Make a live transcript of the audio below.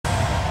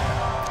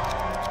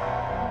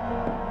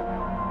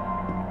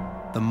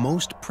The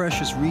most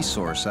precious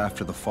resource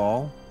after the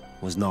fall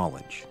was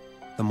knowledge.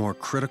 The more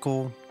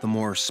critical, the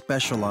more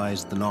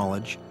specialized the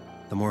knowledge,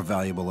 the more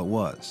valuable it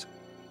was.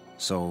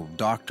 So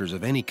doctors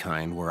of any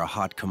kind were a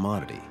hot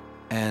commodity.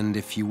 And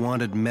if you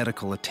wanted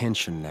medical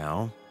attention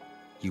now,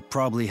 you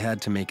probably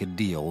had to make a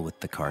deal with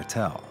the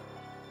cartel.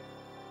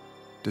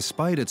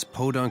 Despite its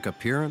podunk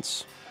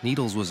appearance,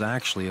 Needles was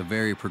actually a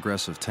very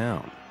progressive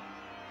town.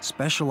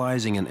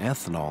 Specializing in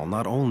ethanol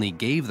not only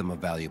gave them a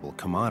valuable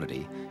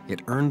commodity,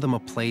 it earned them a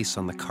place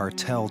on the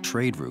cartel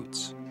trade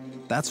routes.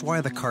 That's why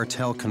the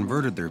cartel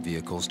converted their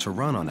vehicles to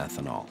run on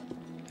ethanol.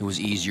 It was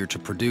easier to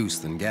produce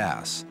than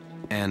gas,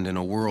 and in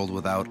a world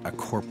without a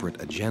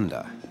corporate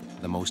agenda,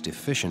 the most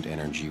efficient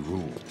energy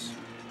rules.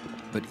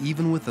 But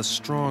even with a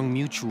strong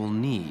mutual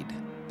need,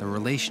 the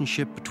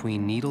relationship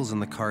between Needles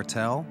and the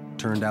cartel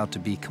turned out to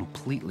be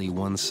completely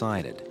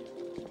one-sided,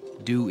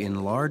 due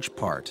in large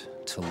part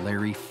to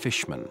Larry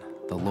Fishman,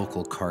 the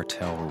local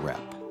cartel rep.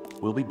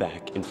 We'll be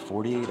back in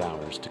 48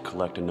 hours to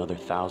collect another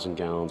 1,000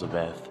 gallons of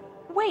eth.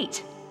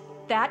 Wait!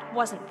 That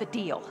wasn't the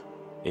deal.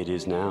 It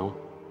is now,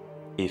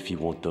 if you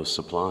want those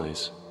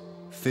supplies.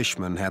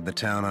 Fishman had the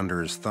town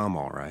under his thumb,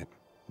 all right.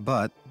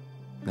 But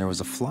there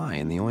was a fly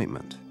in the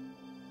ointment.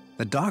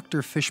 The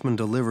doctor Fishman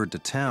delivered to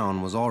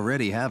town was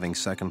already having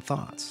second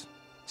thoughts.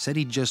 Said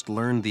he'd just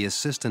learned the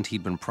assistant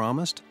he'd been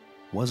promised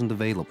wasn't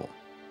available.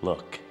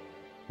 Look,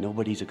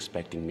 nobody's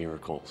expecting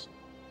miracles.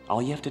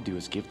 All you have to do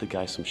is give the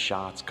guy some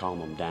shots, calm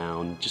him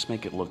down, just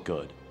make it look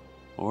good.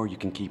 Or you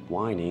can keep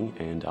whining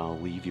and I'll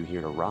leave you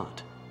here to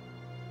rot.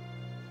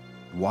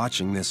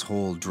 Watching this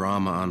whole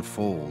drama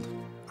unfold,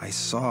 I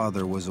saw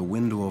there was a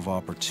window of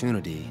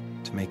opportunity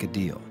to make a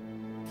deal.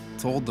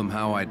 Told them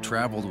how I'd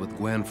traveled with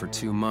Gwen for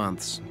 2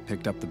 months,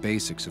 picked up the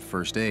basics of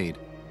first aid,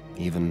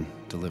 even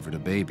delivered a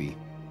baby.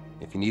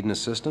 If you need an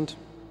assistant,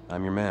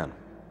 I'm your man.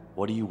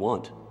 What do you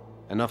want?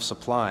 Enough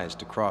supplies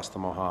to cross the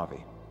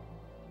Mojave.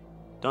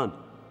 Done.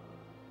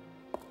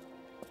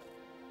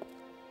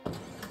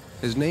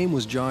 His name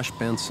was Josh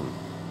Benson,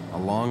 a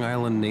Long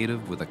Island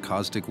native with a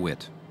caustic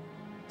wit.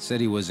 Said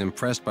he was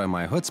impressed by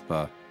my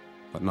chutzpah,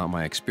 but not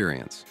my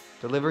experience.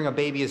 Delivering a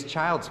baby is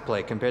child's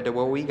play compared to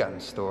what we got in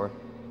store.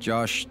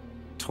 Josh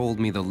told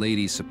me the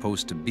lady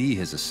supposed to be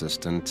his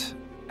assistant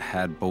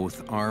had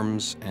both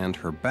arms and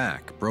her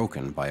back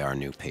broken by our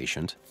new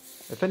patient.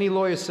 If any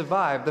lawyers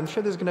survived, I'm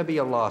sure there's gonna be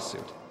a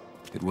lawsuit.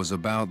 It was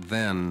about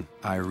then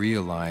I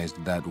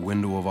realized that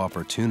window of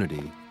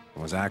opportunity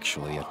was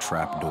actually a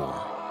trapdoor.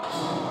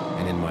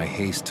 And in my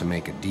haste to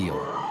make a deal,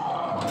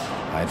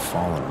 I'd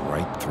fallen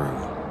right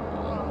through.